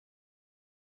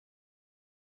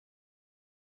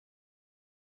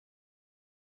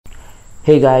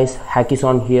Hey guys,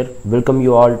 Hackison here. Welcome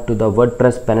you all to the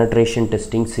WordPress Penetration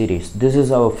Testing series. This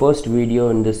is our first video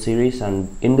in this series, and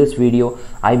in this video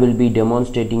I will be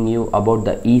demonstrating you about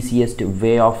the easiest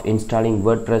way of installing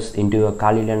WordPress into a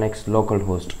Kali Linux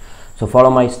localhost. So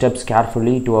follow my steps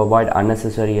carefully to avoid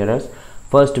unnecessary errors.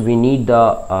 First we need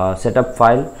the setup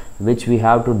file, which we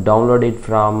have to download it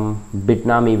from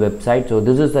Bitnami website. So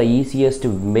this is the easiest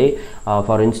way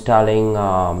for installing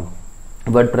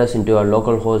WordPress into a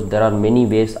local host. There are many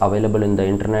ways available in the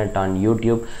internet and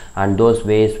YouTube, and those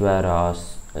ways were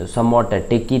somewhat a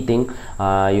techy thing.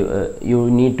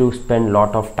 You need to spend a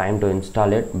lot of time to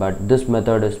install it, but this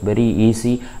method is very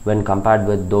easy when compared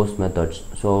with those methods.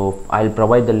 So I'll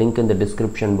provide the link in the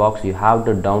description box. You have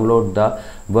to download the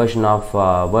version of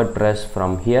WordPress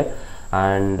from here,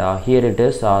 and here it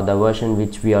is. The version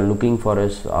which we are looking for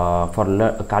is for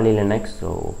Kali Linux.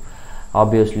 So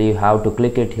obviously you have to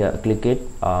click it here.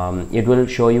 It will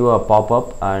show you a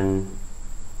pop-up, and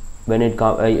when it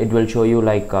will show you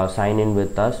like sign in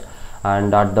with us,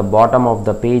 and at the bottom of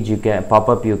the page you can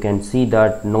pop-up, you can see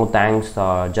that no thanks,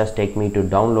 just take me to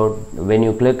download. When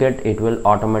you click it, it will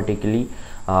automatically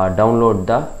download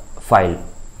the file.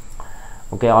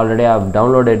 Okay, already I have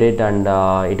downloaded it, and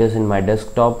it is in my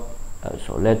desktop.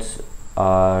 So let's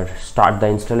start the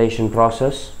installation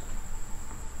process.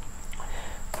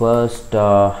 First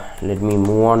let me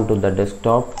move on to the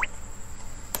desktop.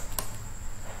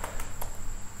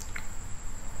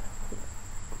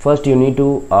 First you need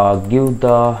to give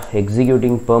the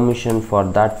executing permission for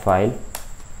that file,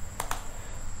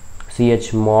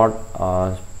 chmod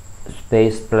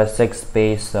space +x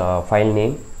space file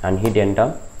name, and hit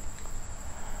enter.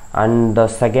 And the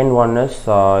second one is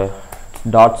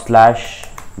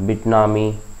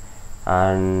 /bitnami,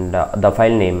 and the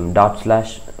file name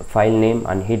 /file name,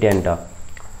 and hit enter.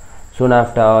 Soon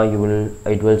after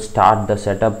it will start the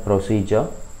setup procedure.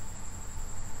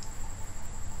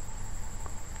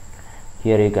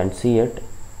 Here you can see it.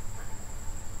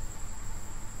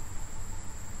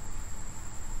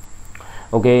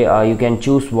 Okay, you can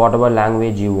choose whatever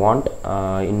language you want.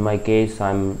 In my case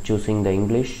I'm choosing the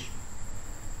English,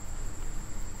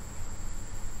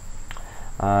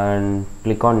 and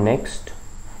click on next.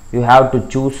 You have to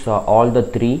choose all the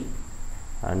three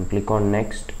and click on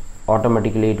next.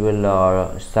 Automatically it will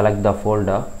select the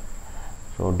folder,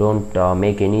 so don't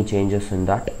make any changes in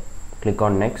that. Click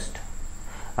on next,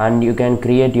 and you can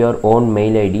create your own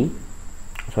mail ID,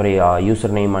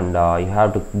 username, and you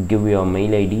have to give your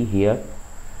mail ID here,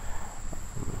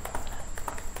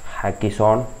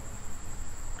 Hackison.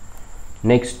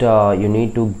 Next you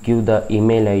need to give the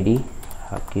email ID,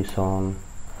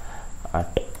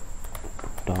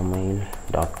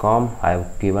 hackison@gmail.com. I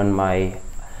have given my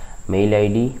mail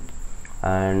ID,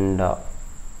 and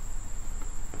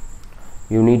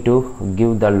you need to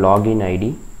give the login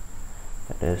ID,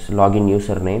 that is login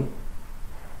username,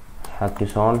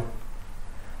 Hackison,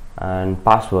 and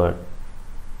password.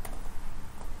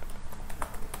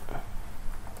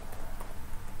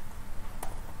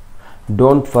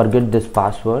 Don't forget this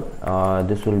password.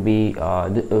 This will be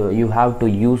you have to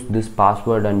use this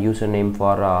password and username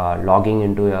for logging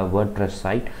into your WordPress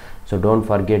site, so don't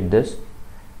forget this.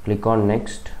 Click on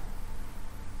next.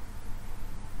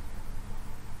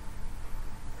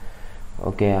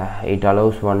 Okay, it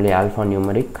allows only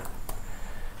alphanumeric.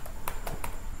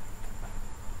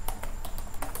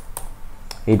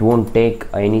 It won't take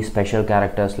any special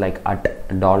characters like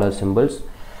 @ symbols.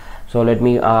 So let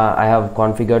me I have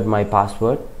configured my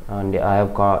password, and I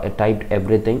have typed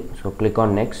everything. So click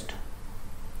on next.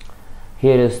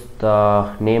 Here is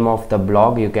the name of the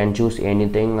blog. You can choose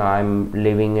anything. I'm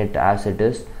leaving it as it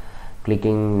is.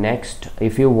 Clicking next.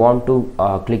 If you want to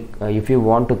if you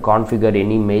want to configure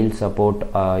any mail support,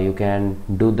 you can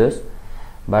do this,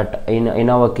 but in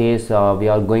our case we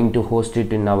are going to host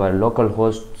it in our local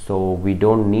host, so we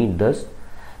don't need this.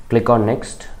 Click on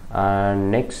next, and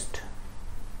next.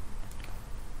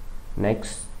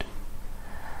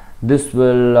 This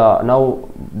will now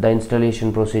the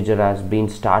installation procedure has been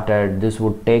started. This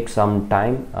would take some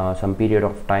time, some period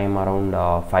of time, around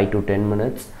 5 to 10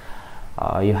 minutes.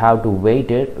 You have to wait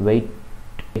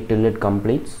till it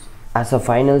completes. As a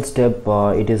final step,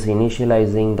 it is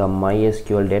initializing the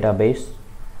MySQL database.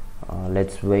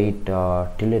 Let's wait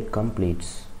till it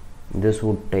completes. This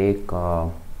would take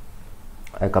a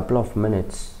couple of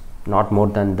minutes, not more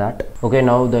than that. Okay,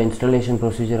 now the installation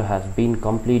procedure has been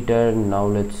completed. Now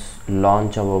let's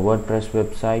launch our WordPress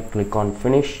website. Click on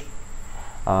finish.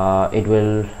 It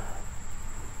will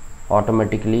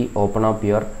automatically open up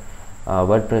your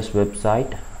WordPress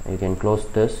website. You can close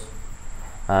this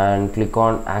and click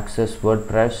on access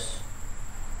WordPress.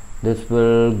 This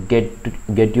will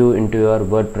get you into your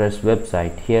WordPress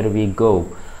website. Here we go.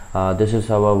 This is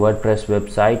our WordPress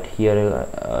website. Here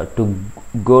to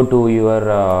go to your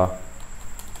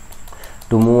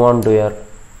to move on to your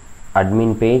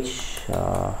admin page,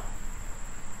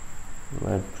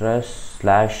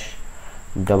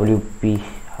 WordPress/WP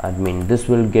admin. This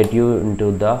will get you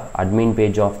into the admin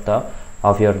page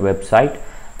of your website.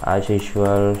 As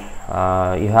usual,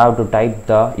 you have to type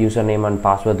the username and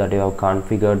password that you have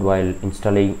configured while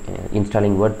installing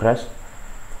WordPress.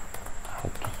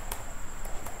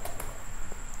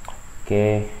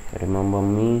 Okay, remember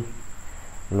me.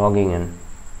 Logging in.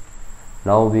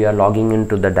 Now we are logging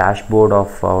into the dashboard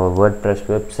of our WordPress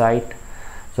website.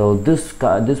 So this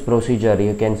procedure,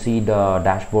 you can see the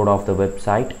dashboard of the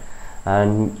website,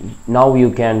 and now you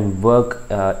can work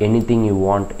anything you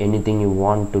want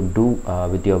to do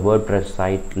with your WordPress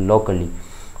site locally.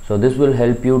 So this will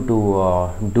help you to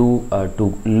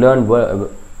learn.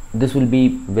 This will be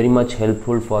very much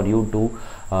helpful for you to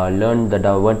learn the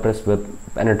WordPress web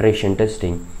penetration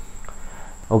testing.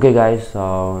 Okay guys,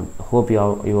 hope you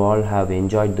all have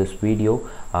enjoyed this video,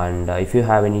 and if you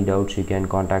have any doubts you can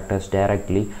contact us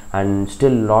directly. And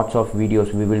still lots of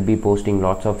videos, we will be posting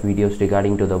lots of videos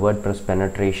regarding to the WordPress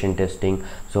penetration testing.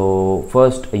 So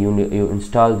first you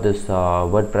install this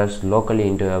WordPress locally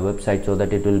into your website, so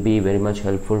that it will be very much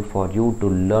helpful for you to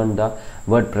learn the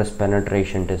WordPress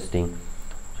penetration testing.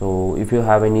 So if you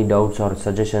have any doubts or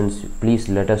suggestions, please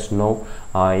let us know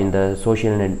in the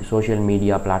social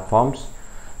media platforms.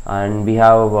 And we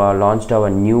have launched our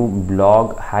new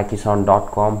blog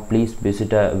hackison.com. please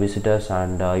visit us,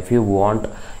 and if you want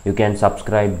you can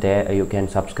subscribe there. You can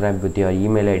subscribe with your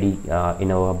email ID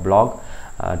in our blog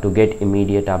to get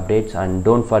immediate updates, and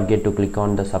don't forget to click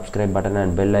on the subscribe button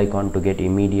and bell icon to get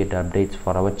immediate updates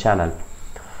for our channel.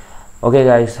 Okay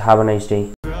guys, have a nice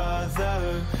day.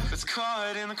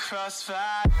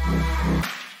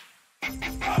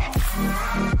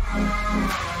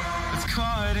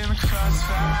 Caught in the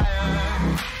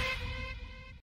crossfire.